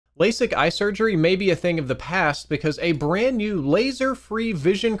LASIK eye surgery may be a thing of the past because a brand new laser-free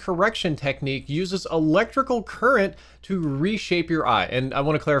vision correction technique uses electrical current to reshape your eye. And I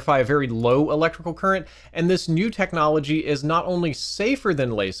want to clarify, a very low electrical current. And this new technology is not only safer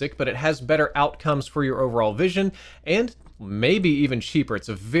than LASIK, but it has better outcomes for your overall vision and maybe even cheaper. It's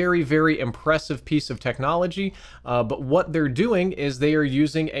a very, very impressive piece of technology. But what they're doing is they are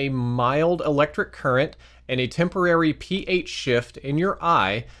using a mild electric current and a temporary pH shift in your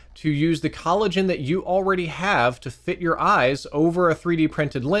eye to use the collagen that you already have to fit your eyes over a 3D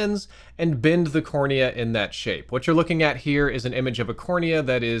printed lens and bend the cornea in that shape. What you're looking at here is an image of a cornea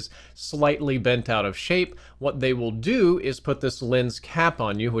that is slightly bent out of shape. What they will do is put this lens cap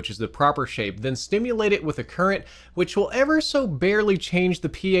on you, which is the proper shape, then stimulate it with a current which will ever so barely change the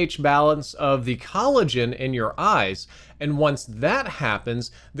pH balance of the collagen in your eyes. And once that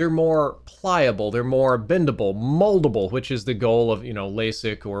happens, they're more pliable, they're more bendable, moldable, which is the goal of,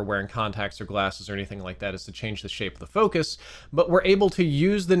 LASIK or wearing contacts or glasses or anything like that, is to change the shape of the focus. But we're able to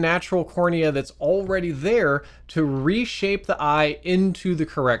use the natural cornea that's already there to reshape the eye into the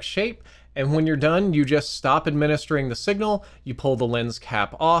correct shape. And when you're done, you just stop administering the signal, you pull the lens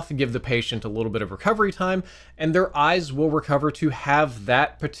cap off, give the patient a little bit of recovery time, and their eyes will recover to have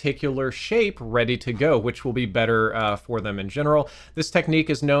that particular shape ready to go, which will be better for them in general. This technique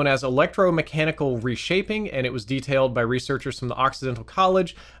is known as electromechanical reshaping, and it was detailed by researchers from the Occidental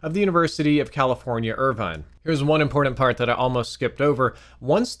College of the University of California, Irvine. Here's one important part that I almost skipped over.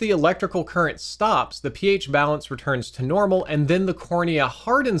 Once the electrical current stops, the pH balance returns to normal, and then the cornea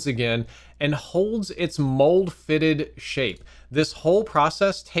hardens again and holds its mold-fitted shape. This whole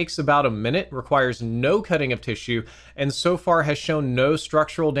process takes about a minute, requires no cutting of tissue, and so far has shown no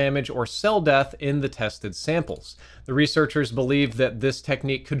structural damage or cell death in the tested samples. The researchers believe that this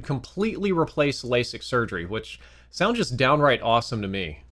technique could completely replace LASIK surgery, which sounds just downright awesome to me.